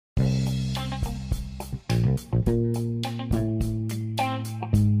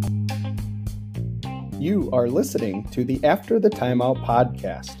You are listening to the After the Timeout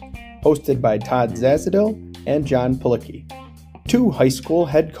podcast, hosted by Todd and Jon Pilecki, two high school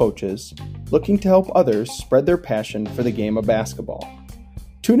head coaches looking to help others spread their passion for the game of basketball.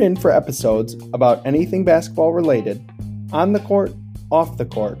 Tune in for episodes about anything basketball related, on the court, off the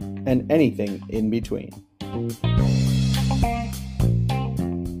court, and anything in between.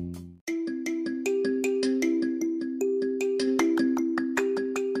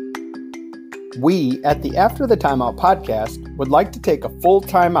 We at the After the Timeout podcast would like to take a full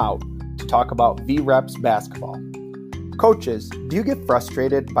time out to talk about VREPS basketball. Coaches, do you get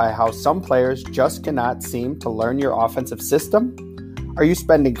frustrated by how some players just cannot seem to learn your offensive system? Are you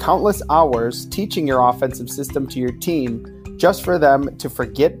spending countless hours teaching your offensive system to your team just for them to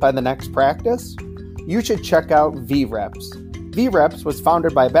forget by the next practice? You should check out VREPS. VREPS was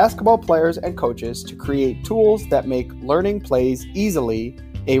founded by basketball players and coaches to create tools that make learning plays easily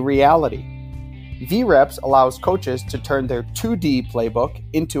a reality. VREPS allows coaches to turn their 2D playbook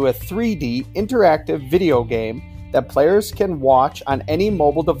into a 3D interactive video game that players can watch on any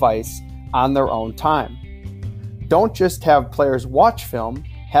mobile device on their own time. Don't just have players watch film,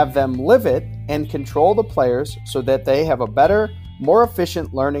 have them live it and control the players so that they have a better, more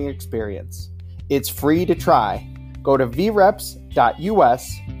efficient learning experience. It's free to try. Go to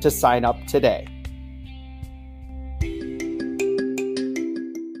vreps.us to sign up today.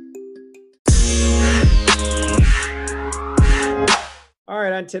 All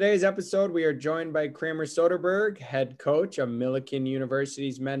right, on today's episode, we are joined by Kramer Soderberg, head coach of Milikin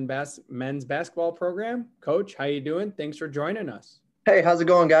University's men's basketball program. Coach, how you doing? Thanks for joining us. Hey, how's it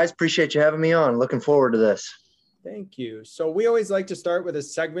going, guys? Appreciate you having me on. Looking forward to this. Thank you. So we always like to start with a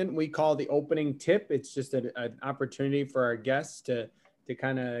segment we call the opening tip. It's just an opportunity for our guests to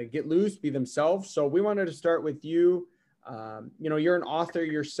kind of get loose, be themselves. So we wanted to start with you. You're an author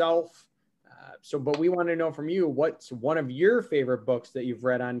yourself. But we want to know from you, what's one of your favorite books that you've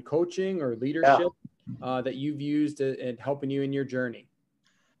read on coaching or leadership that you've used in helping you in your journey?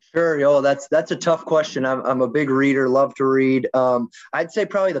 Sure, that's a tough question. I'm a big reader, love to read. I'd say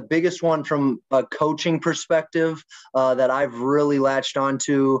probably the biggest one from a coaching perspective that I've really latched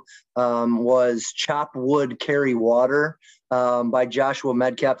onto was Chop Wood, Carry Water by Joshua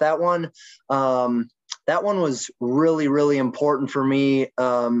Medcalf. That one was really, really important for me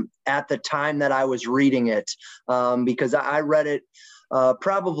at the time that I was reading it because I read it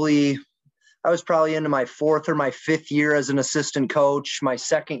I was probably into my fourth or my fifth year as an assistant coach, my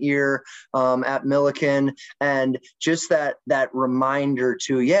second year at Milikin, and just that reminder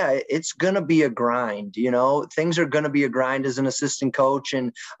to, it's going to be a grind, things are going to be a grind as an assistant coach.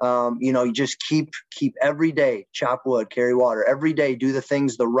 And, you just keep every day, chop wood, carry water, every day, do the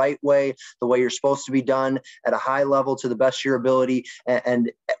things the right way, the way you're supposed to be done at a high level to the best of your ability.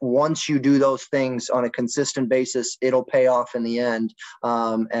 And once you do those things on a consistent basis, it'll pay off in the end.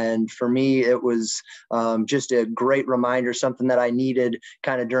 And for me, it was just a great reminder, something that I needed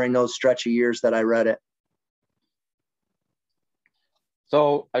kind of during those stretch of years that I read it.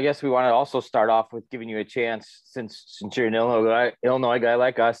 So I guess we want to also start off with giving you a chance, since you're an Illinois guy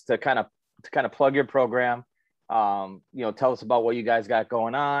like us, to kind of plug your program. Tell us about what you guys got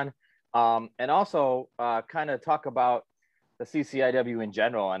going on, and also kind of talk about the CCIW in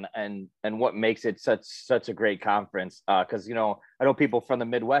general and what makes it such a great conference. Because I know people from the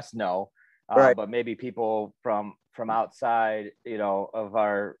Midwest know. Right. But maybe people from outside, of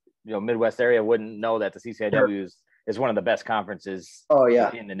our, Midwest area wouldn't know that the CCIW is one of the best conferences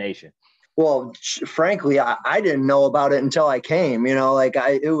in the nation. Well, frankly, I didn't know about it until I came,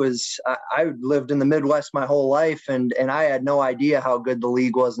 I lived in the Midwest my whole life and I had no idea how good the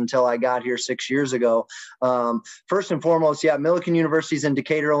league was until I got here 6 years ago. First and foremost, Milikin University is in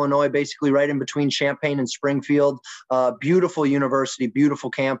Decatur, Illinois, basically right in between Champaign and Springfield. Beautiful university, beautiful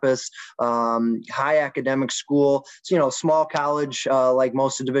campus, high academic school. It's, small college, like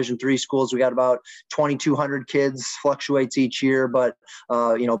most of Division III schools. We got about 2,200 kids, fluctuates each year, but,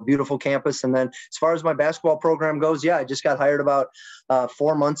 beautiful campus. And then as far as my basketball program goes, I just got hired about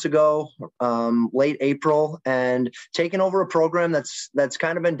 4 months ago, late April, and taken over a program that's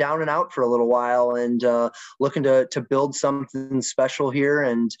kind of been down and out for a little while, and looking to build something special here.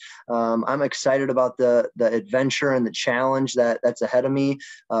 And I'm excited about the adventure and the challenge that's ahead of me.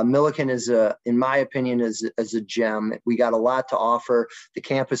 Milikin is in my opinion, is a gem. We got a lot to offer. The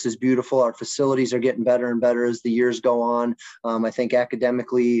campus is beautiful. Our facilities are getting better and better as the years go on. I think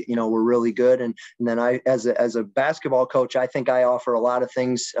academically, we're really good. And then I, as a basketball coach, I think I offer a lot of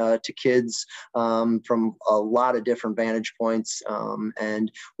things to kids from a lot of different vantage points.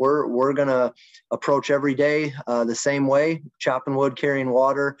 And we're going to approach every day the same way, chopping wood, carrying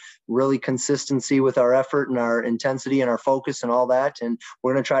water, really consistency with our effort and our intensity and our focus and all that. And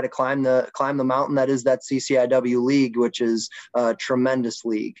we're going to try to climb the mountain that is that CCIW league, which is a tremendous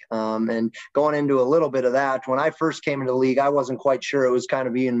league. And going into a little bit of that, when I first came into the league, I wasn't quite sure. It was kind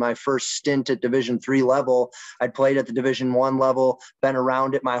of being my first stint at Division III level. I'd played at the Division I level, been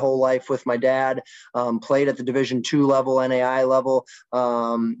around it my whole life with my dad, played at the Division II level, NAI level,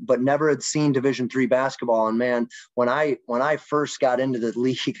 but never had seen Division III basketball. And man, when I first got into the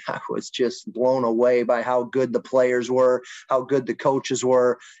league, I was just blown away by how good the players were, how good the coaches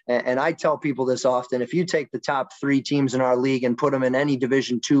were. And I tell people this often: if you take the top 3 teams in our league and put them in any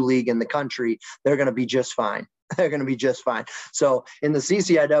Division II league in the country, they're going to be just fine. They're going to be just fine. So in the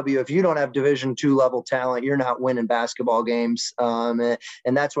CCIW, if you don't have Division II level talent, you're not winning basketball games. And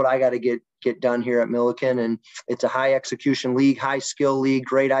that's what I got to get done here at Milikin. And it's a high execution league, high skill league,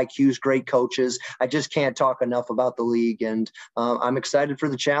 great IQs, great coaches. I just can't talk enough about the league. And I'm excited for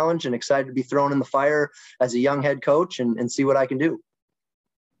the challenge and excited to be thrown in the fire as a young head coach and see what I can do.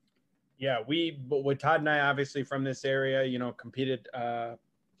 Yeah, but with Todd and I, obviously from this area, competed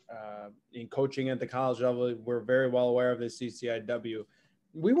in coaching at the college level. We're very well aware of the CCIW.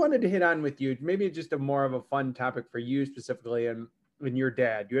 We wanted to hit on with you, maybe just a more of a fun topic for you specifically, and your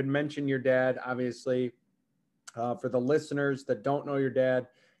dad. You had mentioned your dad, obviously. For the listeners that don't know your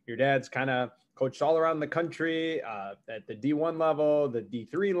dad's kind of coached all around the country at the D1 level, the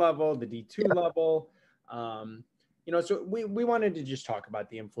D3 level, the D2 level. So we wanted to just talk about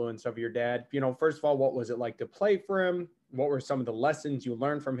the influence of your dad. First of all, what was it like to play for him? What were some of the lessons you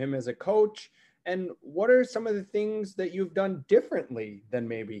learned from him as a coach? And what are some of the things that you've done differently than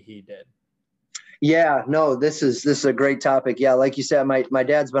maybe he did? Yeah, no, this is a great topic. Yeah, like you said, my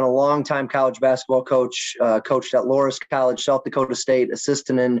dad's been a long time college basketball coach, coached at Loras College, South Dakota State,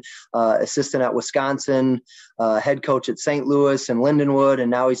 assistant at Wisconsin, head coach at St. Louis and Lindenwood, and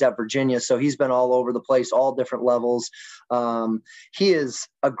now he's at Virginia. So he's been all over the place, all different levels. He is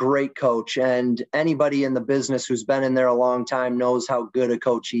a great coach, and anybody in the business who's been in there a long time knows how good a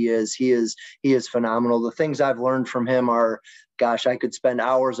coach he is. He is phenomenal. The things I've learned from him are, gosh, I could spend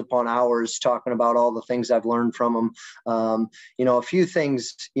hours upon hours talking about all the things I've learned from him. A few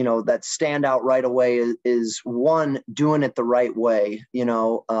things, that stand out right away is one, doing it the right way,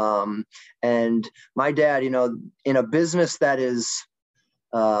 and my dad, in a business that is,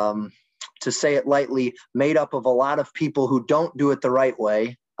 to say it lightly, made up of a lot of people who don't do it the right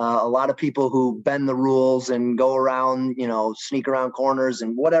way. A lot of people who bend the rules and go around, sneak around corners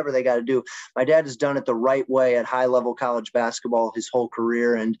and whatever they got to do. My dad has done it the right way at high level college basketball his whole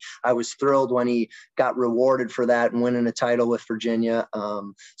career. And I was thrilled when he got rewarded for that and winning a title with Virginia.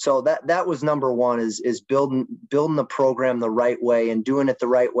 So that was number one, is building the program the right way and doing it the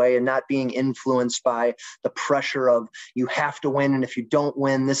right way and not being influenced by the pressure of you have to win. And if you don't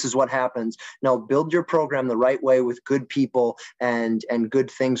win, this is what happens. No, build your program the right way with good people, and good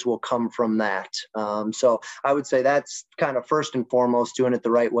things will come from that. So I would say that's kind of first and foremost, doing it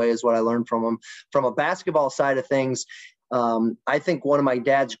the right way is what I learned from him. From a basketball side of things, I think one of my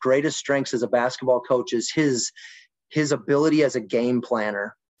dad's greatest strengths as a basketball coach is his ability as a game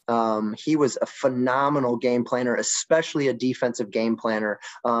planner. He was a phenomenal game planner, especially a defensive game planner,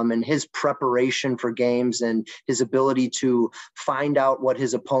 and his preparation for games and his ability to find out what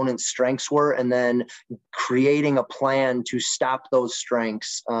his opponent's strengths were and then creating a plan to stop those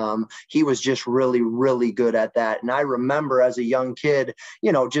strengths. He was just really, really good at that. And I remember as a young kid,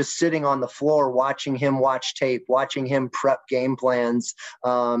 just sitting on the floor, watching him watch tape, watching him prep game plans.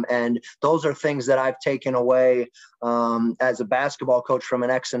 And those are things that I've taken away as a basketball coach from an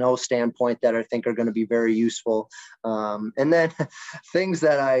X&O standpoint that I think are going to be very useful. And then things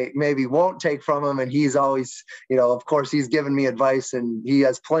that I maybe won't take from him, and he's always, of course, he's given me advice and he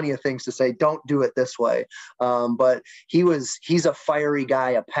has plenty of things to say, don't do it this way. But he's a fiery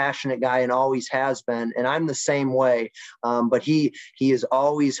guy, a passionate guy, and always has been. And I'm the same way. But he is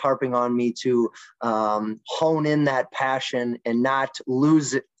always harping on me to hone in that passion and not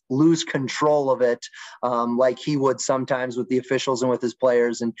lose control of it, like he would sometimes with the officials and with his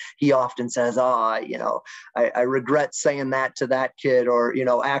players. And he often says, I regret saying that to that kid, or,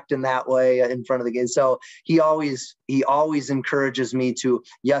 acting that way in front of the game. So he always encourages me to,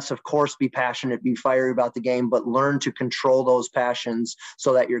 yes, of course, be passionate, be fiery about the game, but learn to control those passions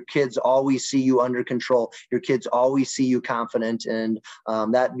so that your kids always see you under control. Your kids always see you confident. And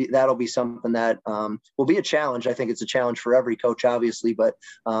that'll be something that will be a challenge. I think it's a challenge for every coach, obviously, but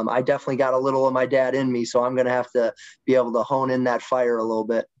I definitely got a little of my dad in me, so I'm going to have to be able to hone in that fire a little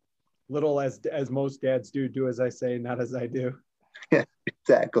bit. Little as most dads do as I say, not as I do. Yeah,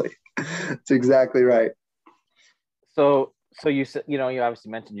 exactly. That's exactly right. So you said, you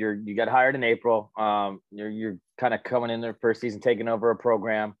obviously mentioned you got hired in April. You're kind of coming in their first season, taking over a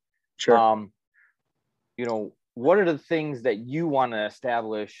program. Sure. What are the things that you want to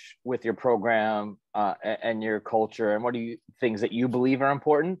establish with your program and your culture, and what are things that you believe are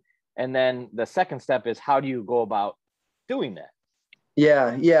important? And then the second step is, how do you go about doing that?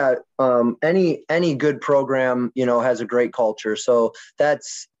 Yeah. Any good program, has a great culture. So that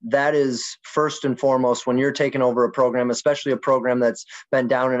is first and foremost when you're taking over a program, especially a program that's been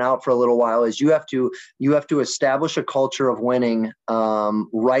down and out for a little while, is you have to establish a culture of winning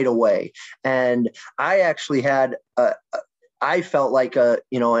right away. And I actually had I felt like a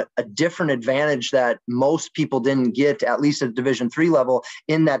different advantage that most people didn't get, at least at Division III level,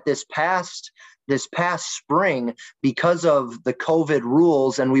 in that this past spring, because of the COVID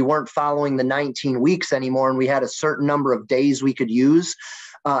rules and we weren't following the 19 weeks anymore, and we had a certain number of days we could use.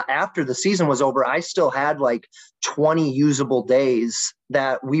 After the season was over, I still had like 20 usable days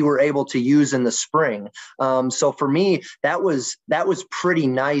that we were able to use in the spring. So for me, that was pretty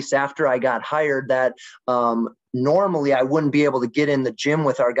nice after I got hired, that normally I wouldn't be able to get in the gym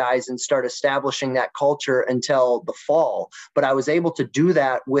with our guys and start establishing that culture until the fall. But I was able to do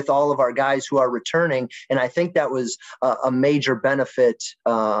that with all of our guys who are returning. And I think that was a major benefit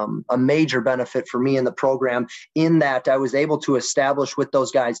for me in the program, in that I was able to establish with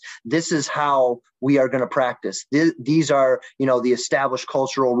those guys, this is how we are going to practice. These are, the established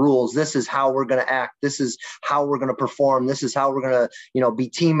cultural rules. This is how we're going to act. This is how we're going to perform. This is how we're going to, be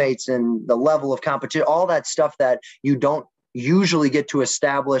teammates, and the level of competition, all that stuff that you don't usually get to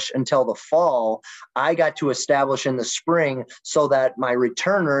establish until the fall. I got to establish in the spring so that my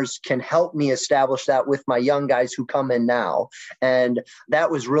returners can help me establish that with my young guys who come in now. And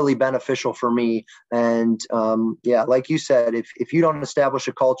that was really beneficial for me. And like you said, if you don't establish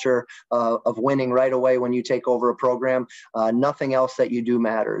a culture of winning right away when you take over a program, nothing else that you do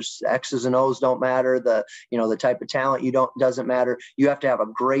matters. X's and O's don't matter. The type of talent doesn't matter. You have to have a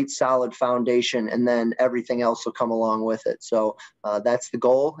great solid foundation, and then everything else will come along with it. So that's the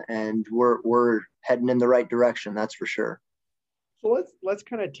goal, and we're heading in the right direction. That's for sure. So let's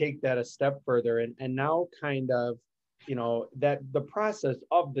kind of take that a step further, and now kind of, that the process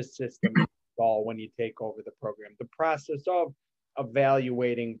of the system install when you take over the program, the process of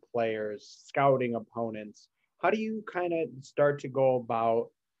evaluating players, scouting opponents. How do you kind of start to go about,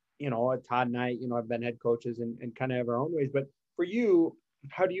 Todd and I, have been head coaches and kind of have our own ways, but for you,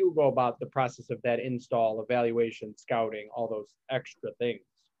 how do you go about the process of that install, evaluation, scouting, all those extra things?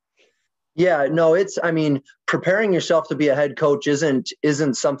 Yeah, no, preparing yourself to be a head coach isn't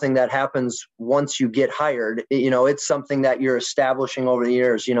something that happens once you get hired. It's something that you're establishing over the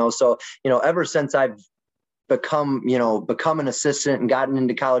years, so, ever since I've become an assistant and gotten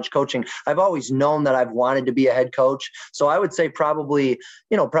into college coaching, I've always known that I've wanted to be a head coach. So I would say probably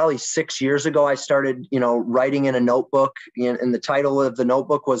 6 years ago, I started, writing in a notebook, and the title of the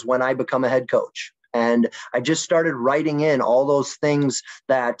notebook was When I Become a Head Coach. And I just started writing in all those things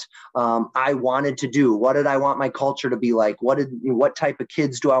that I wanted to do. What did I want my culture to be like? What type of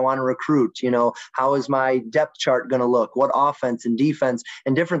kids do I want to recruit? How is my depth chart going to look? What offense and defense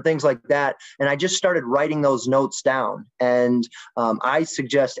and different things like that. And I just started writing those notes down. And I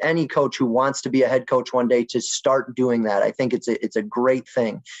suggest any coach who wants to be a head coach one day to start doing that. I think it's a great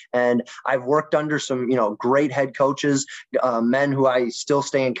thing. And I've worked under some, great head coaches, men who I still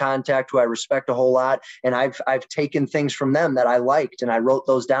stay in contact, who I respect a whole lot. And I've taken things from them that I liked, and I wrote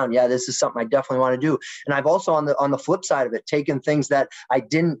those down. Yeah, this is something I definitely want to do. And I've also on the flip side of it, taken things that I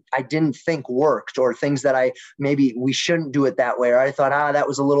didn't think worked, or things that maybe we shouldn't do it that way, or I thought, that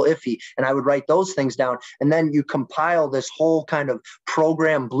was a little iffy. And I would write those things down. And then you compile this whole kind of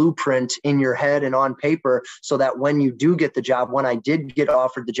program blueprint in your head and on paper, so that when you do get the job, when I did get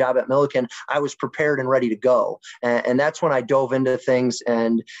offered the job at Milikin, I was prepared and ready to go. And that's when I dove into things.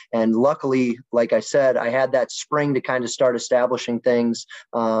 And luckily, like I said, I had that spring to kind of start establishing things.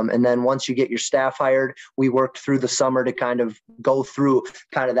 And then once you get your staff hired, we worked through the summer to kind of go through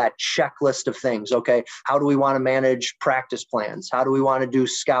kind of that checklist of things. Okay, how do we want to manage practice plans? How do we want to do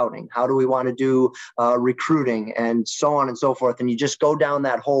scouting? How do we want to do recruiting, and so on and so forth? And you just go down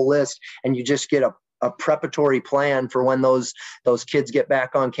that whole list, and you just get a preparatory plan for when those kids get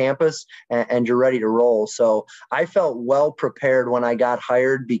back on campus, and you're ready to roll. So I felt well prepared when I got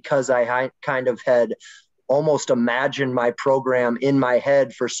hired, because I kind of had almost imagined my program in my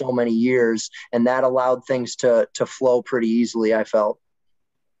head for so many years, and that allowed things to flow pretty easily, I felt.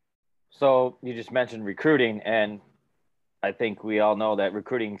 So you just mentioned recruiting, and I think we all know that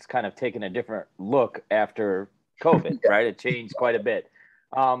recruiting's kind of taken a different look after COVID, right? It changed quite a bit.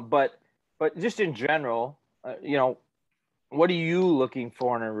 But just in general, what are you looking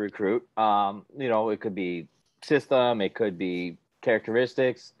for in a recruit? It could be system, it could be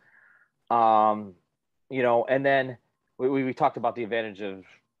characteristics, and then we talked about the advantage of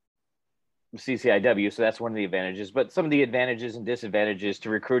CCIW, so that's one of the advantages, but some of the advantages and disadvantages to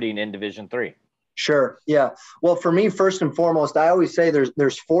recruiting in Division III. Sure. Yeah. Well, for me, first and foremost, I always say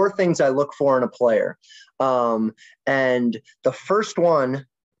there's four things I look for in a player. And the first one,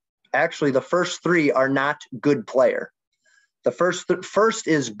 actually the first three are not good player. The first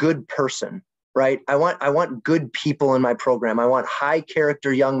is good person, right? I want good people in my program. I want high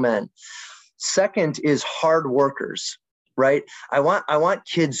character young men. Second is hard workers, right? I want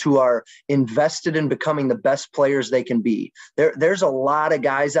kids who are invested in becoming the best players they can be. There's a lot of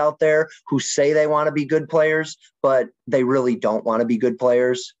guys out there who say they want to be good players, but they really don't want to be good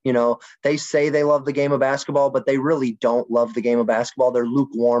players. They say they love the game of basketball, but they really don't love the game of basketball. They're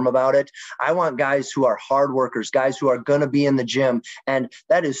lukewarm about it. I want guys who are hard workers, guys who are going to be in the gym. And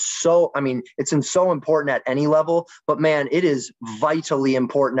that is it's so important at any level, but man, it is vitally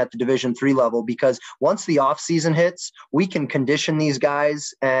important at the Division III level, because once the off season hits, we can condition these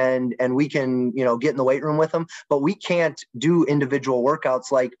guys and we can, get in the weight room with them, but we can't do individual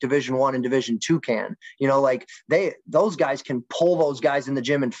workouts like Division I and Division II can. Those guys can pull those guys in the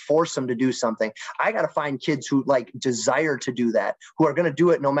gym and force them to do something. I got to find kids who desire to do that, who are going to do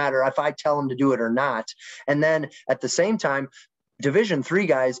it no matter if I tell them to do it or not. And then at the same time, Division III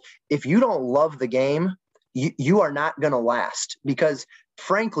guys, if you don't love the game, you are not going to last, because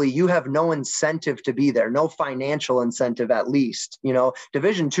frankly, you have no incentive to be there, no financial incentive, at least.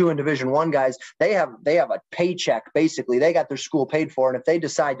 Division II and Division I guys, they have a paycheck. Basically, they got their school paid for, and if they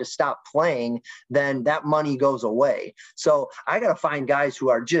decide to stop playing, then that money goes away. So I got to find guys who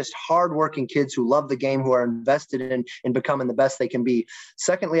are just hardworking kids who love the game, who are invested in becoming the best they can be.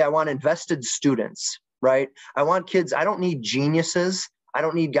 Secondly, I want invested students, right? I want kids. I don't need geniuses. I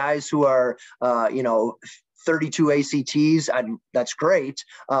don't need guys who are, 32 ACTs. That's great,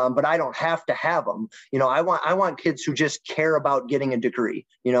 but I don't have to have them. I want kids who just care about getting a degree.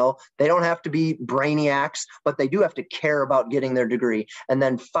 They don't have to be brainiacs, but they do have to care about getting their degree. And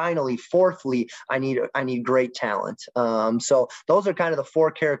then finally, fourthly, I need great talent. So those are kind of the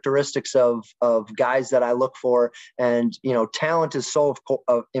four characteristics of guys that I look for. And talent is so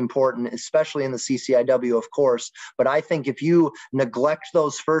important, especially in the CCIW, of course. But I think if you neglect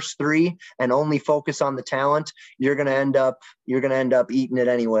those first three and only focus on the talent, you're going to end up eating it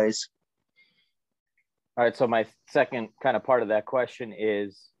anyways. All right. So my second kind of part of that question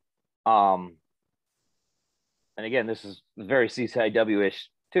is, and again, this is very CCIW-ish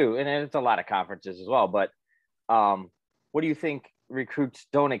too, and it's a lot of conferences as well, but what do you think recruits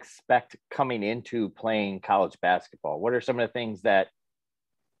don't expect coming into playing college basketball? What are some of the things that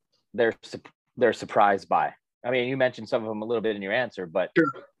they're surprised by? I mean, you mentioned some of them a little bit in your answer, but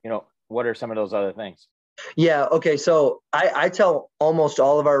sure. What are some of those other things? Yeah. Okay. So I tell almost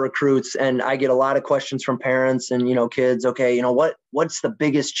all of our recruits, and I get a lot of questions from parents and, kids. Okay. What's the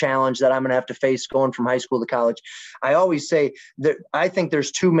biggest challenge that I'm going to have to face going from high school to college? I always say that I think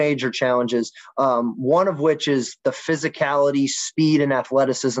there's two major challenges. One of which is the physicality, speed, and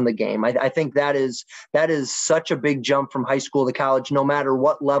athleticism of the game. I think that is such a big jump from high school to college, no matter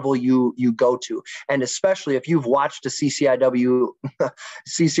what level you go to. And especially if you've watched a CCIW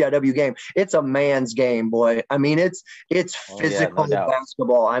game, it's a man's game, boy. I mean, it's physical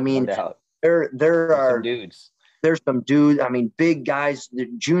basketball. I mean, there are some dudes. There's some dudes, big guys, the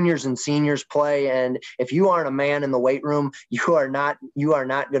juniors and seniors play. And if you aren't a man in the weight room, you are not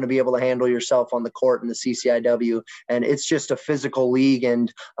going to be able to handle yourself on the court in the CCIW. And it's just a physical league.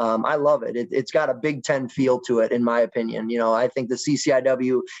 And I love it. It's got a Big Ten feel to it, in my opinion. I think the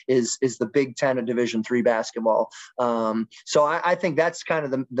CCIW is the Big Ten of Division III basketball. So I think that's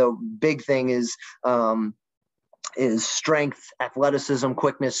kind of the big thing is strength, athleticism,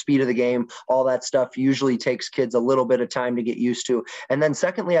 quickness, speed of the game. All that stuff usually takes kids a little bit of time to get used to. And then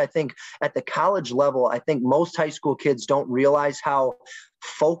secondly, I think at the college level, I think most high school kids don't realize how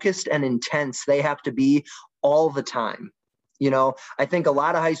focused and intense they have to be all the time. I think a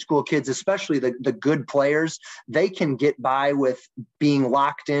lot of high school kids, especially the good players, they can get by with being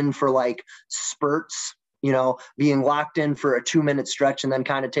locked in for spurts, being locked in for a 2-minute stretch and then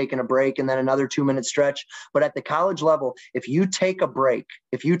kind of taking a break and then another 2-minute stretch. But at the college level, if you take a break,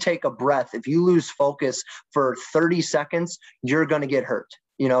 if you take a breath, if you lose focus for 30 seconds, you're going to get hurt.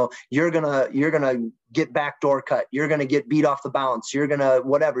 You're going to get backdoor cut. You're going to get beat off the bounce. You're going to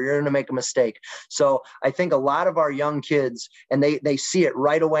whatever. You're going to make a mistake. So I think a lot of our young kids, and they see it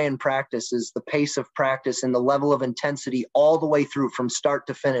right away in practice, is the pace of practice and the level of intensity all the way through from start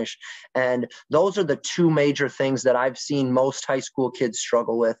to finish. And those are the two major things that I've seen most high school kids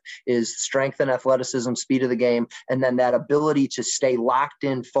struggle with, is strength and athleticism, speed of the game, and then that ability to stay locked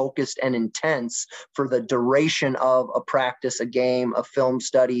in, focused, and intense for the duration of a practice, a game, a film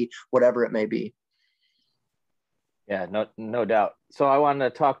study, whatever it may be. Yeah, no doubt. So I wanted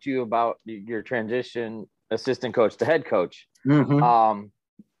to talk to you about your transition, assistant coach to head coach. Mm-hmm.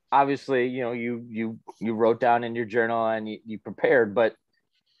 Obviously, you wrote down in your journal and you prepared, but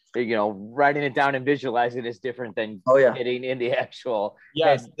writing it down and visualizing it is different than getting in the actual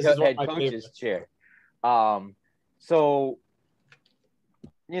head coach's chair. So,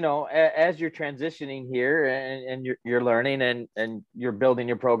 as you're transitioning here and you're learning and you're building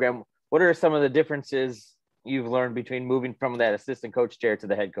your program, what are some of the differences you've learned between moving from that assistant coach chair to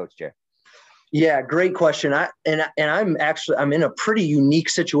the head coach chair? Yeah, great question. I'm in a pretty unique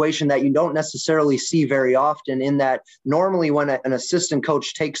situation that you don't necessarily see very often, in that normally when an assistant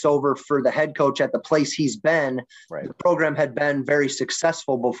coach takes over for the head coach at the place he's been, right, the program had been very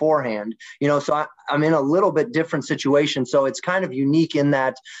successful beforehand. So I'm in a little bit different situation. So it's kind of unique in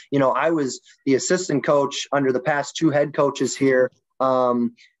that, I was the assistant coach under the past two head coaches here.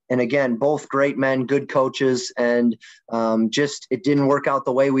 And again, both great men, good coaches, and just it didn't work out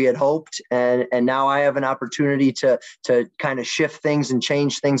the way we had hoped. And now I have an opportunity to kind of shift things and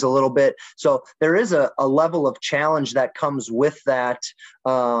change things a little bit. So there is a level of challenge that comes with that,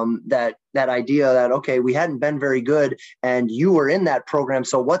 that idea that, okay, we hadn't been very good and you were in that program.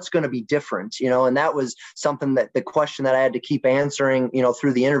 So what's going to be different? And that was something that the question that I had to keep answering,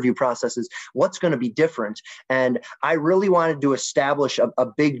 through the interview process is, what's going to be different? And I really wanted to establish a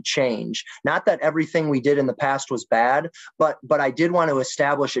big change. Not that everything we did in the past was bad, but I did want to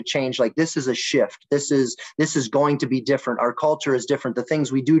establish a change. Like, this is a shift. This is going to be different. Our culture is different. The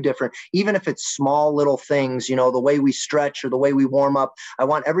things we do different, even if it's small little things, the way we stretch or the way we warm up, I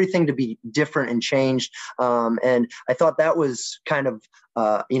want everything to be different and changed. And I thought that was kind of,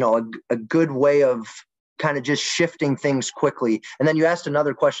 a good way of kind of just shifting things quickly. And then you asked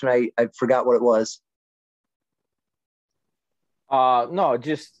another question. I forgot what it was. No,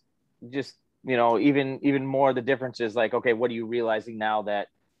 just, even more the differences, like, okay, what are you realizing now that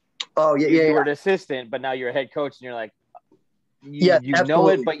you were an assistant, but now you're a head coach and you're like, you know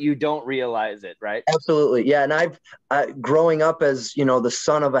it, but you don't realize it, right? Absolutely. Yeah. And I've growing up as, the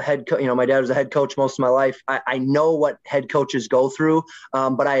son of a head coach, my dad was a head coach most of my life. I know what head coaches go through,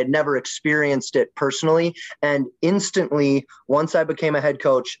 but I had never experienced it personally. And instantly, once I became a head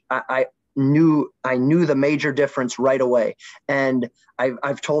coach, I knew the major difference right away. And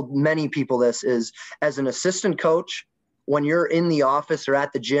I've told many people this is, as an assistant coach, when you're in the office or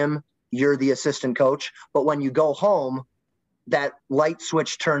at the gym, you're the assistant coach. But when you go home, that light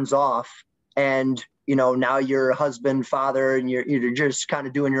switch turns off and, now you're a husband, father, and you're just kind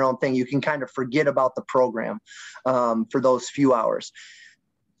of doing your own thing. You can kind of forget about the program for those few hours.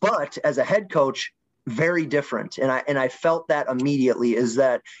 But as a head coach, very different. And I felt that immediately, is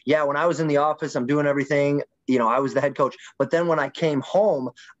that, when I was in the office, I'm doing everything, I was the head coach. But then when I came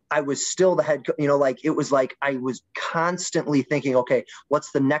home, I was still the head coach, it was like I was constantly thinking, okay,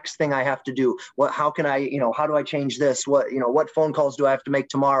 what's the next thing I have to do? How can I, how do I change this? What phone calls do I have to make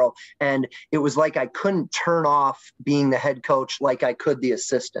tomorrow? And it was like I couldn't turn off being the head coach like I could the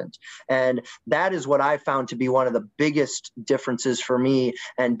assistant. And that is what I found to be one of the biggest differences for me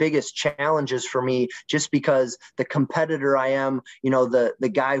and biggest challenges for me, just because the competitor I am,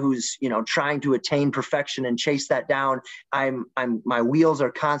 the guy who's, trying to attain perfection and chase that down, my wheels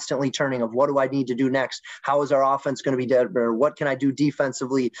are constantly turning of, what do I need to do next? How is our offense going to be better? What can I do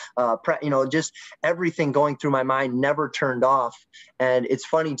defensively? Just everything going through my mind never turned off. And it's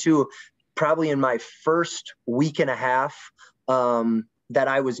funny too, probably in my first week and a half, that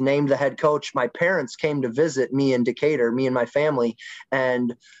I was named the head coach, my parents came to visit me in Decatur, me and my family,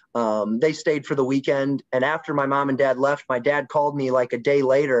 and they stayed for the weekend. And after my mom and dad left, my dad called me like a day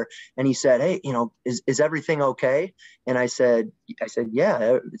later and he said, hey, is everything okay? And I said,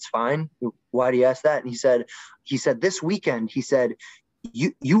 yeah, it's fine. Why do you ask that? And he said, this weekend, he said,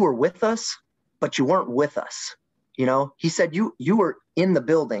 you were with us, but you weren't with us. He said, you were in the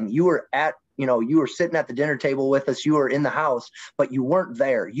building, you were at, you were sitting at the dinner table with us, you were in the house, but you weren't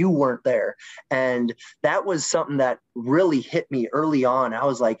there. You weren't there. And that was something that really hit me early on. I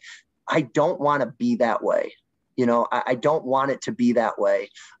was like, I don't want to be that way. I don't want it to be that way.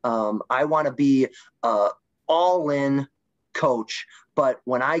 I want to be all in coach. But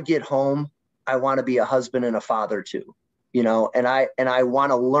when I get home, I want to be a husband and a father too, and I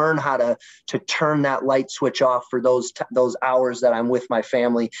want to learn how to turn that light switch off for those hours that I'm with my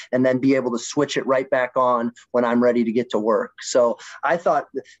family, and then be able to switch it right back on when I'm ready to get to work. So I thought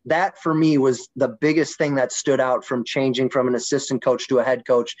that for me was the biggest thing that stood out from changing from an assistant coach to a head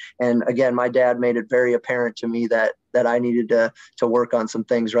coach. And again, my dad made it very apparent to me that I needed to work on some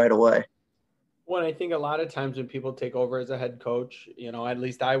things right away. Well, I think a lot of times when people take over as a head coach, at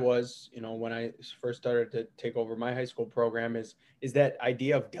least I was, when I first started to take over my high school program, is that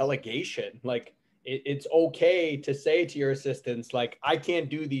idea of delegation. Like it's okay to say to your assistants, like, I can't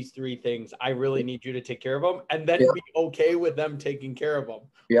do these 3 things. I really need you to take care of them, and then be okay with them taking care of them,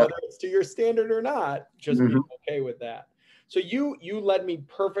 whether it's to your standard or not, just be okay with that. So you led me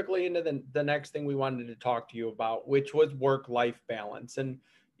perfectly into the next thing we wanted to talk to you about, which was work-life balance. And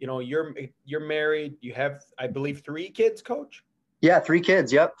you're married. You have, I believe, 3 kids, Coach? Yeah, 3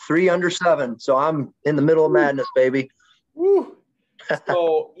 kids. Yep. 3 under 7. So I'm in the middle of madness, baby. Woo.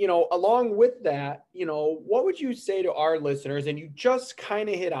 So, along with that, what would you say to our listeners? And you just kind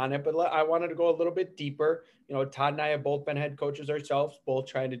of hit on it, but I wanted to go a little bit deeper. Todd and I have both been head coaches ourselves, both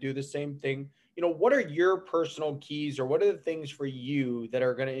trying to do the same thing. What are your personal keys, or what are the things for you that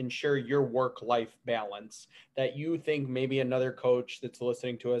are going to ensure your work-life balance that you think maybe another coach that's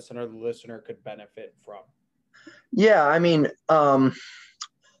listening to us, another listener, could benefit from? Yeah, I mean,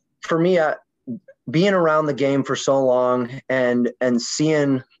 for me, being around the game for so long and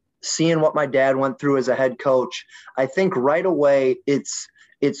seeing what my dad went through as a head coach, I think right away it's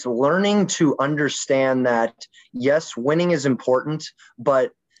learning to understand that, yes, winning is important,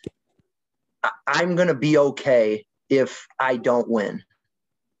 but I'm going to be okay if I don't win.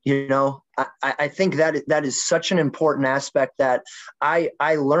 I think that is such an important aspect that I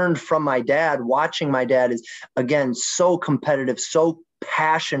learned from my dad. Watching my dad is, again, so competitive, so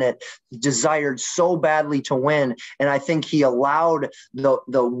passionate, desired so badly to win. And I think he allowed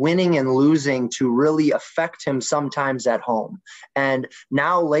the winning and losing to really affect him sometimes at home. And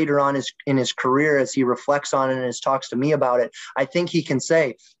now later on in his career, as he reflects on it and as talks to me about it, I think he can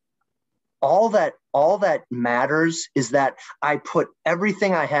say, all that matters is that I put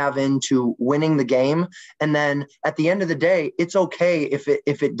everything I have into winning the game. And then at the end of the day, it's okay if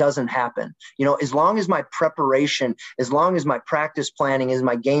it doesn't happen. As long as my preparation, as long as my practice planning, is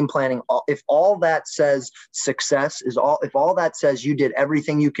my game planning, if all that says success if all that says you did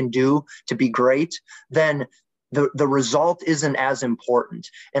everything you can do to be great, then the result isn't as important.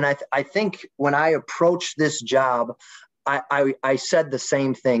 And I think when I approach this job, I said the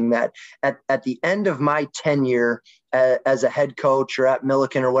same thing, that at the end of my tenure as a head coach or at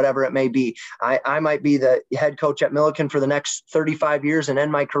Milikin or whatever it may be, I might be the head coach at Milikin for the next 35 years and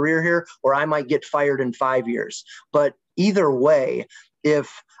end my career here, or I might get fired in 5 years. But either way,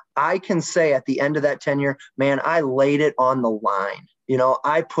 if I can say at the end of that tenure, man, I laid it on the line.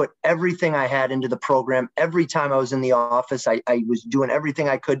 I put everything I had into the program. Every time I was in the office, I was doing everything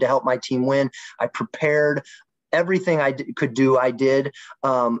I could to help my team win. I prepared. Everything I could do, I did.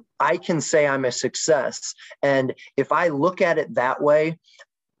 I can say I'm a success. And if I look at it that way,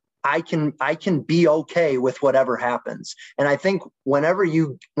 I can be okay with whatever happens. And I think when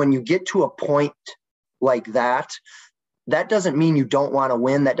you get to a point like that, that doesn't mean you don't want to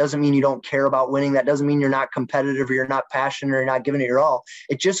win. That doesn't mean you don't care about winning. That doesn't mean you're not competitive or you're not passionate or you're not giving it your all.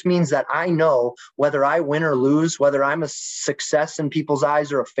 It just means that I know whether I win or lose, whether I'm a success in people's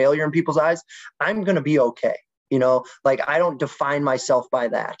eyes or a failure in people's eyes, I'm going to be okay. I don't define myself by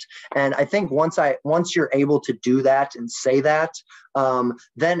that. And I think once you're able to do that and say that,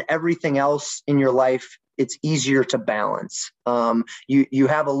 then everything else in your life, it's easier to balance. You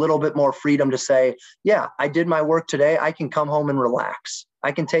have a little bit more freedom to say, yeah, I did my work today. I can come home and relax.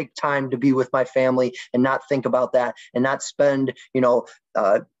 I can take time to be with my family and not think about that, and not spend,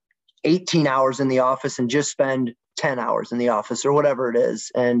 18 hours in the office and just spend 10 hours in the office or whatever it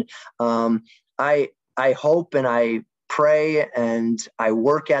is. And I hope and I pray and I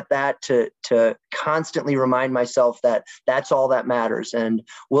work at that to constantly remind myself that that's all that matters. And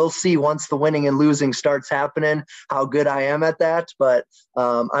we'll see once the winning and losing starts happening, how good I am at that. But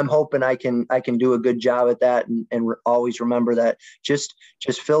I'm hoping I can do a good job at that, and always remember that just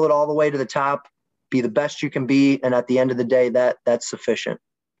fill it all the way to the top, be the best you can be. And at the end of the day, that's sufficient.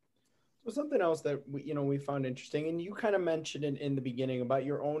 So something else that we found interesting, and you kind of mentioned it in the beginning about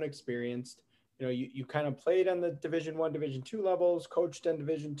your own experience. You kind of played on the Division I, Division II levels, coached in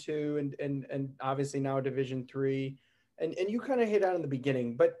Division II, and obviously now Division III, and you kind of hit on in the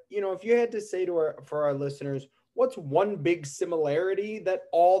beginning. But if you had to say for our listeners, what's one big similarity that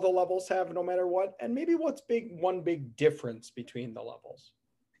all the levels have, no matter what, and maybe what's one big difference between the levels?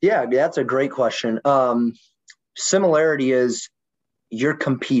 Yeah, that's a great question. Similarity is you're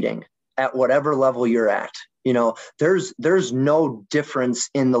competing at whatever level you're at. There's no difference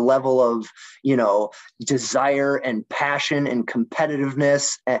in the level of, desire and passion and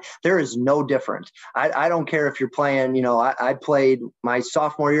competitiveness. There is no different. I don't care if you're playing, I played my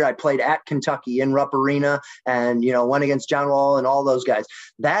sophomore year, I played at Kentucky in Rupp Arena and, went against John Wall and all those guys.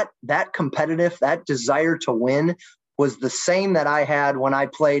 That competitive, that desire to win was the same that I had when I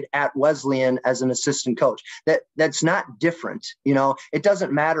played at Wesleyan as an assistant coach. That's not different. It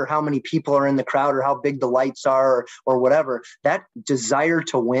doesn't matter how many people are in the crowd or how big the lights are or whatever. That desire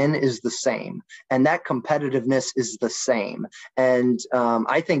to win is the same. And that competitiveness is the same. And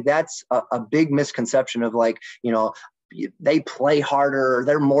I think that's a big misconception of they play harder or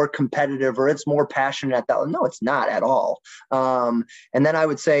they're more competitive or it's more passionate at that. No, it's not at all. And then I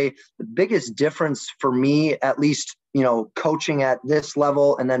would say the biggest difference for me, at least, coaching at this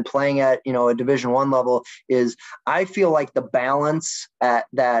level and then playing at, a Division I level is I feel like the balance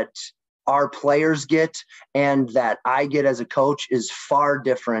that our players get and that I get as a coach is far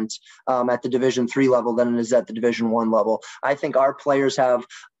different at the Division III level than it is at the Division I level. I think our players have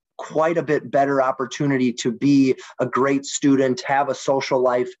quite a bit better opportunity to be a great student, have a social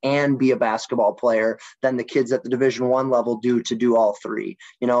life, and be a basketball player than the kids at the Division I level do to do all three.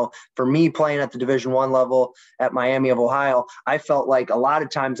 For me playing at the Division I level at Miami of Ohio, I felt like a lot of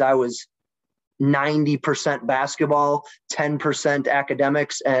times I was 90% basketball, 10%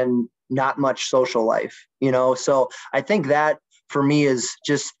 academics, and not much social life, So I think that for me is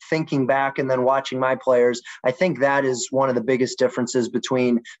just thinking back and then watching my players. I think that is one of the biggest differences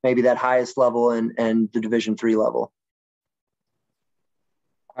between maybe that highest level and the Division III level.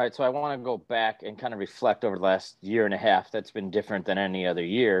 All right. So I want to go back and kind of reflect over the last year and a half. That's been different than any other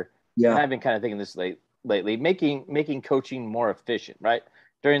year. Yeah. And I've been kind of thinking this lately, making coaching more efficient, right?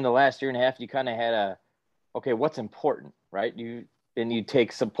 During the last year and a half, you kind of had okay, what's important, right? You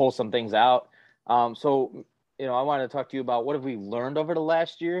pull some things out. So I wanted to talk to you about what have we learned over the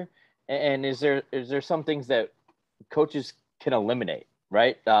last year, and is there some things that coaches can eliminate,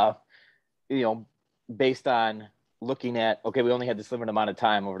 right? Based on looking at, okay, we only had this limited amount of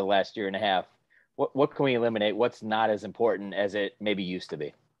time over the last year and a half. What can we eliminate? What's not as important as it maybe used to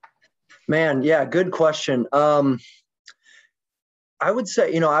be? Man, yeah, good question. I would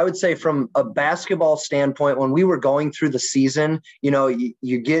say from a basketball standpoint, when we were going through the season, you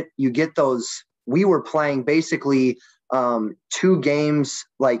get those. We were playing basically 2 games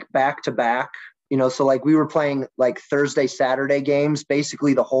like back to back, so like we were playing like Thursday, Saturday games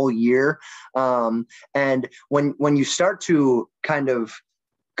basically the whole year. And when you start to kind of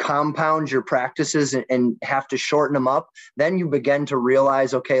compound your practices and have to shorten them up, then you begin to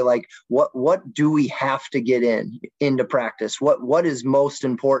realize, okay, like what do we have to get into practice? What is most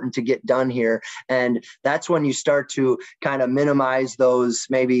important to get done here? And that's when you start to kind of minimize those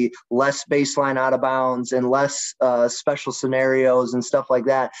maybe less baseline out of bounds and less special scenarios and stuff like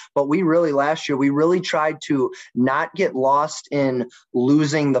that. But last year, we really tried to not get lost in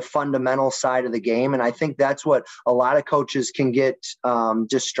losing the fundamental side of the game. And I think that's what a lot of coaches can get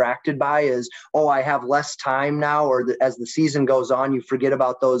distracted by is, I have less time now, or as the season goes on, you forget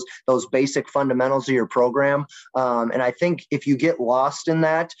about those basic fundamentals of your program. And I think if you get lost in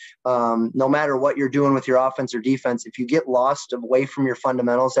that, no matter what you're doing with your offense or defense, if you get lost away from your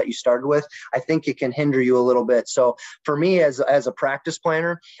fundamentals that you started with, I think it can hinder you a little bit. So for me as a practice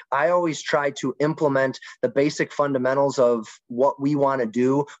planner, I always try to implement the basic fundamentals of what we want to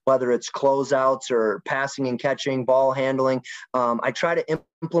do, whether it's closeouts or passing and catching, ball handling. I try to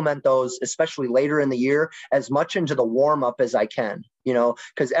implement those, especially later in the year, as much into the warm up as I can,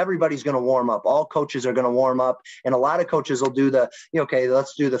 because everybody's going to warm up. All coaches are going to warm up. And a lot of coaches will do okay,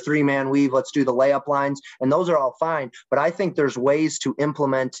 let's do the 3-man weave. Let's do the layup lines. And those are all fine. But I think there's ways to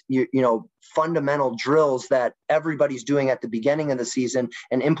implement, fundamental drills that everybody's doing at the beginning of the season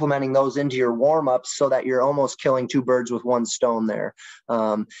and implementing those into your warm ups so that you're almost killing 2 birds with 1 stone there.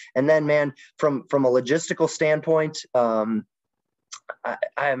 And then, man, from a logistical standpoint,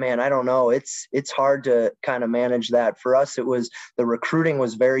 I don't know. It's hard to kind of manage that. For us, the recruiting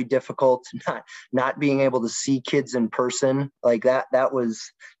was very difficult. Not being able to see kids in person like that. That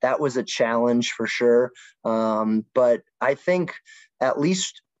was a challenge for sure. But I think at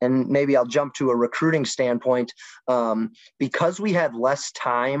least, and maybe I'll jump to a recruiting standpoint, because we had less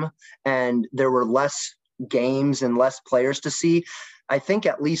time and there were less games and less players to see. I think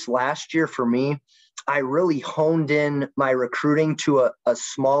at least last year for me, I really honed in my recruiting to a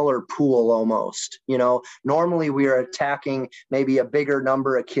smaller pool almost. Normally we are attacking maybe a bigger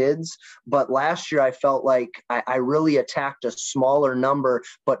number of kids, but last year I felt like I really attacked a smaller number,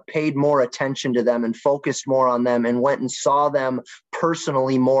 but paid more attention to them and focused more on them and went and saw them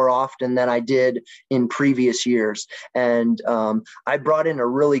personally more often than I did in previous years. And I brought in a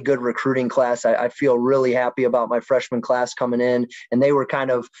really good recruiting class. I feel really happy about my freshman class coming in, and they were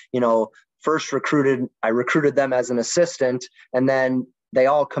kind of, I recruited them as an assistant, and then they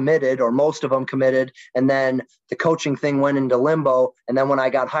all committed, or most of them committed. And then the coaching thing went into limbo. And then when I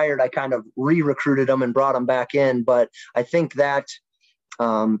got hired, I kind of re-recruited them and brought them back in. But I think that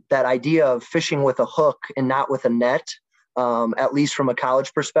that idea of fishing with a hook and not with a net, at least from a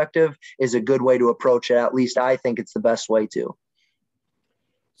college perspective, is a good way to approach it. At least I think it's the best way to.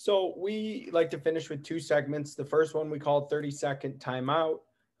 So we like to finish with 2 segments. The first one we call 30-second timeout.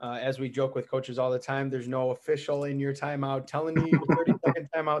 As we joke with coaches all the time, there's no official in your timeout telling you your 30-second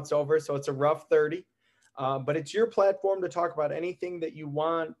timeout's over. So it's a rough 30. But it's your platform to talk about anything that you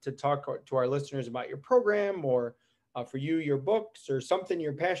want to talk to our listeners about your program, or for you, your books, or something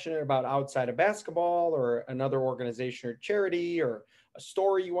you're passionate about outside of basketball, or another organization or charity, or a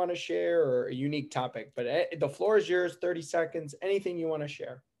story you want to share, or a unique topic. But the floor is yours, 30 seconds, anything you want to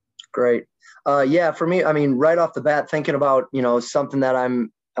share. Great. Yeah, for me, I mean, right off the bat, thinking about, something that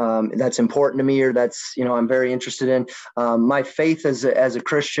that's important to me, or that's, I'm very interested in. My faith as a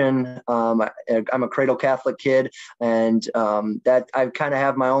Christian, I'm a cradle Catholic kid, and that I kind of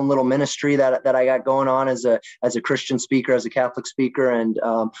have my own little ministry that I got going on as a Christian speaker, as a Catholic speaker. And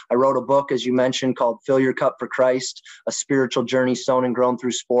I wrote a book, as you mentioned, called Fill Your Cup for Christ, a spiritual journey sown and grown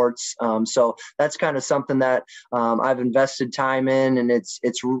through sports. So that's kind of something that I've invested time in, and it's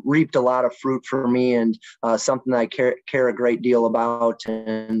reaped a lot of fruit for me, and something that I care a great deal about.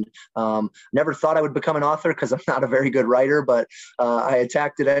 And never thought I would become an author, because I'm not a very good writer, but I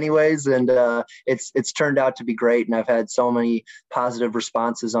attacked it anyways, and it's turned out to be great, and I've had so many positive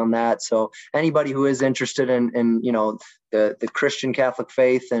responses on that. So anybody who is interested in the Christian Catholic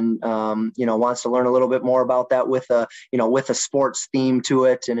faith, and wants to learn a little bit more about that with a sports theme to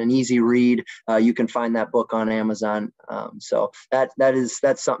it and an easy read, you can find that book on Amazon. So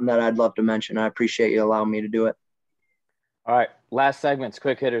that's something that I'd love to mention. I appreciate you allowing me to do it. All right, last segment's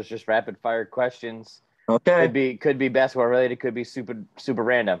quick hitters, just rapid fire questions. Okay. Could be basketball related, could be super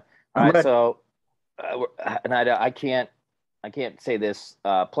random. All right, so and I can't say this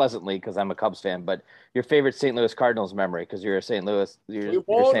pleasantly because I'm a Cubs fan, but your favorite St. Louis Cardinals memory, because you're a St. Louis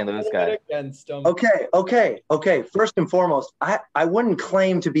guy. Against them. Okay. First and foremost, I wouldn't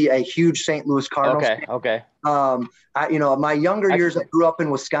claim to be a huge St. Louis Cardinals fan. Okay. My younger years, I grew up in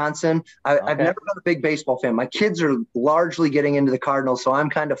Wisconsin. I've never been a big baseball fan. My kids are largely getting into the Cardinals, so I'm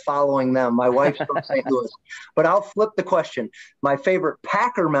kind of following them. My wife's from St. Louis. But I'll flip the question. My favorite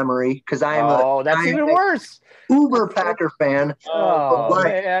Packer memory, because I am that's even worse. Uber Packer fan.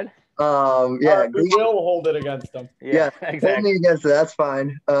 Man. We will hold it against them. Yeah, exactly. Hold me against it. That's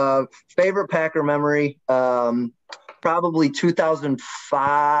fine. Favorite Packer memory, probably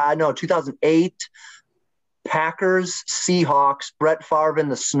 2008. Packers, Seahawks, Brett Favre in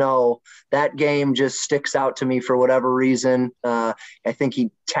the snow. That game just sticks out to me for whatever reason. I think he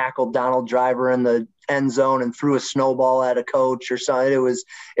tackled Donald Driver in the end zone and threw a snowball at a coach or something.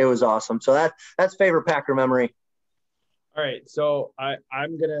 It was awesome. So that's favorite Packer memory. All right, so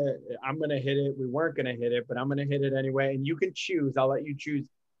I'm gonna hit it. We weren't gonna hit it, but I'm gonna hit it anyway. And you can choose. I'll let you choose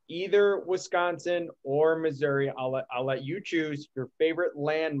either Wisconsin or Missouri. I'll let you choose your favorite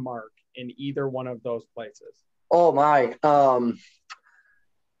landmark in either one of those places. Oh my.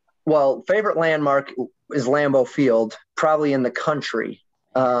 Well, favorite landmark is Lambeau Field, probably in the country.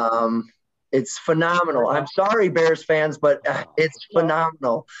 It's phenomenal. I'm sorry, Bears fans, but it's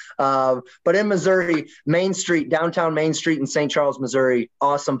phenomenal. But in Missouri, downtown Main Street in St. Charles, Missouri,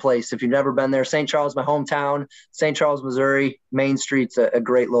 awesome place. If you've never been there, St. Charles, my hometown, St. Charles, Missouri, Main Street's a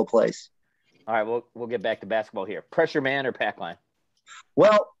great little place. All right, we'll get back to basketball here. Pressure man or pack line?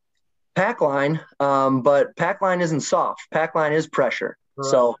 Well, pack line, but pack line isn't soft. Pack line is pressure. Right.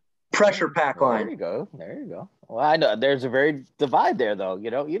 So pressure pack line. There you go. Well, I know there's a very divide there, though.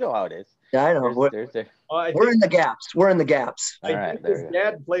 You know how it is. Yeah, I know. We're in the gaps. We're in the gaps. I think his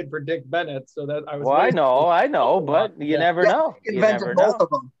dad played for Dick Bennett, so that I was. Well, I know, but you never know. You never know. Both of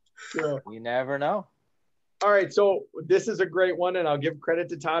them. Sure. You never know. All right, so this is a great one, and I'll give credit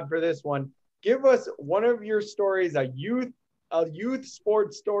to Todd for this one. Give us one of your stories, a youth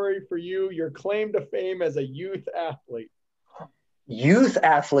sports story for you, your claim to fame as a youth athlete. Youth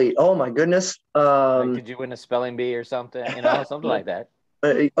athlete. Oh my goodness. Did you win a spelling bee or something? Something like that.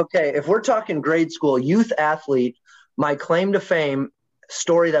 Okay, if we're talking grade school, youth athlete, my claim to fame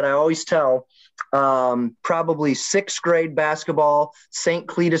story that I always tell, probably 6th grade basketball, St.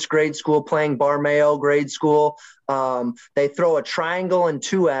 Cletus grade school playing Barmayo grade school. They throw a triangle and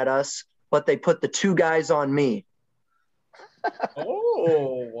 2 at us, but they put the 2 guys on me.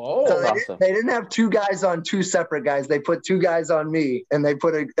 Oh, whoa. So they didn't have 2 guys on 2 separate guys. They put 2 guys on me, and they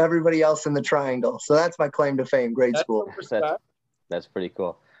put everybody else in the triangle. So that's my claim to fame, grade school. That's pretty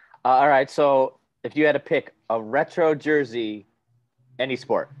cool. All right, so if you had to pick a retro jersey, any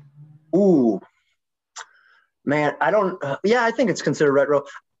sport. Ooh, man, I think it's considered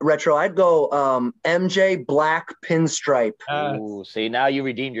retro. I'd go MJ black pinstripe. Ooh, see, now you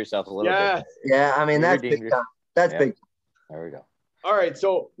redeemed yourself a little bit. Yeah, I mean, that's big time. That's big. There we go. All right,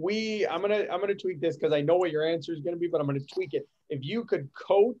 so I'm gonna tweak this because I know what your answer is gonna be, but I'm gonna tweak it. If you could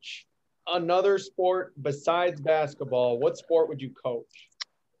coach another sport besides basketball, what sport would you coach?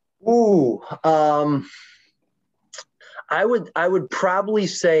 Ooh, I would probably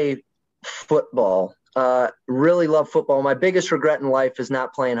say football. Really love football. My biggest regret in life is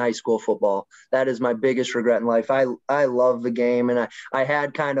not playing high school football. That is my biggest regret in life. I love the game, and I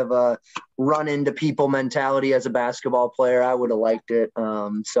had kind of a run into people mentality as a basketball player. I would have liked it.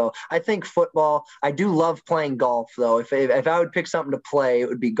 So I think football. I do love playing golf, though. If I would pick something to play, it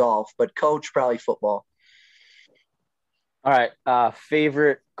would be golf. But coach, probably football. All right.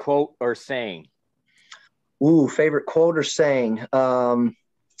 Favorite quote or saying? Ooh, favorite quote or saying?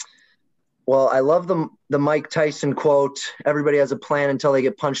 Well, I love the Mike Tyson quote, everybody has a plan until they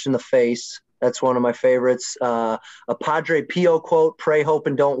get punched in the face. That's one of my favorites. A Padre Pio quote, pray, hope,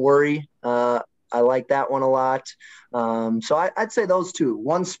 and don't worry. I like that one a lot. So I'd say those 2.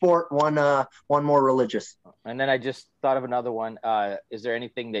 One sport, one more religious. And then I just thought of another one. Is there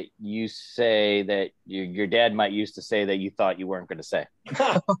anything that you say that your dad might used to say that you thought you weren't going to say?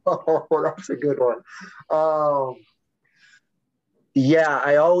 Oh, that's a good one. Yeah,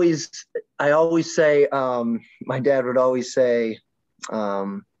 I always say, my dad would always say,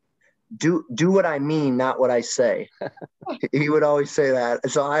 do what I mean, not what I say. He would always say that.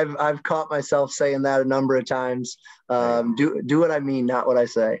 So I've caught myself saying that a number of times. Do what I mean, not what I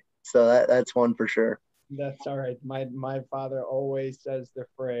say. So that's one for sure. That's all right. My father always says the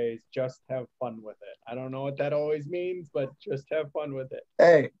phrase, just have fun with it. I don't know what that always means, but just have fun with it.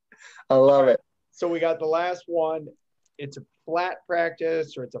 Hey, I love it. So we got the last one. It's a flat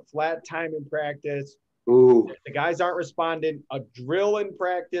practice or it's a flat time in practice. Ooh. If the guys aren't responding, a drill in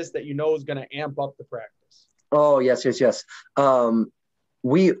practice that you know is going to amp up the practice. Oh, yes. When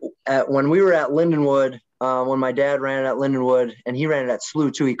we were at Lindenwood, when my dad ran it at Lindenwood, and he ran it at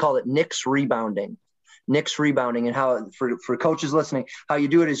SLU too, he called it Nick's rebounding. And how, for coaches listening, how you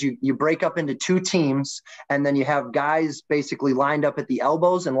do it is you break up into 2 teams, and then you have guys basically lined up at the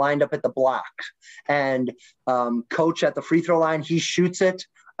elbows and lined up at the block. And coach at the free throw line, he shoots it,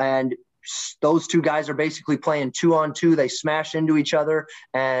 and those 2 guys are basically playing 2-on-2. They smash into each other,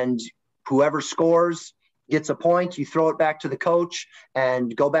 and whoever scores gets a point. You throw it back to the coach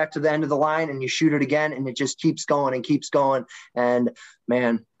and go back to the end of the line, and you shoot it again, and it just keeps going and keeps going. And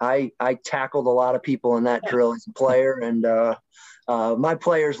man, I tackled a lot of people in that drill as a player, and my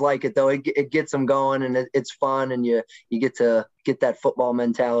players like it though. It gets them going, and it's fun, and you get to get that football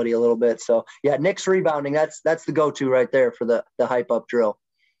mentality a little bit. So yeah, Nick's rebounding, that's the go-to right there for the hype up drill.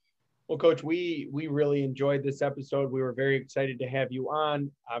 Well, Coach, we really enjoyed this episode. We were very excited to have you on.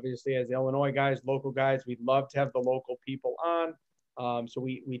 Obviously, as Illinois guys, local guys, we'd love to have the local people on. So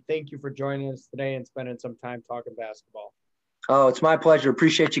we thank you for joining us today and spending some time talking basketball. Oh, it's my pleasure.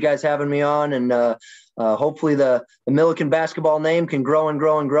 Appreciate you guys having me on, and hopefully the Milikin basketball name can grow and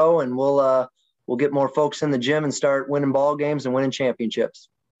grow and grow, and we'll get more folks in the gym and start winning ball games and winning championships.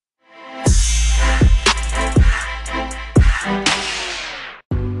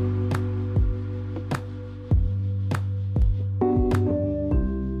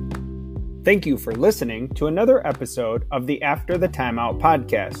 Thank you for listening to another episode of the After the Timeout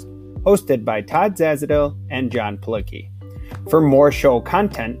podcast, hosted by Todd Zazadil and Jon Plicki. For more show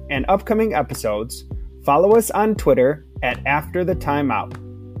content and upcoming episodes, follow us on Twitter at After the Timeout,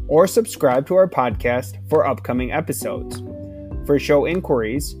 or subscribe to our podcast for upcoming episodes. For show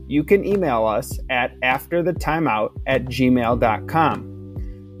inquiries, you can email us at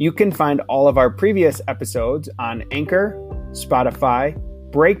afterthetimeout@gmail.com. You can find all of our previous episodes on Anchor, Spotify,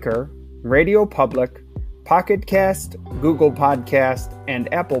 Breaker, Radio Public, Pocket Cast, Google Podcast,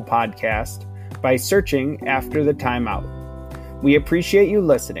 and Apple Podcast by searching After the Timeout. We appreciate you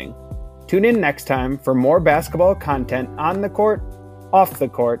listening. Tune in next time for more basketball content on the court, off the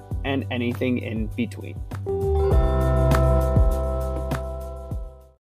court, and anything in between.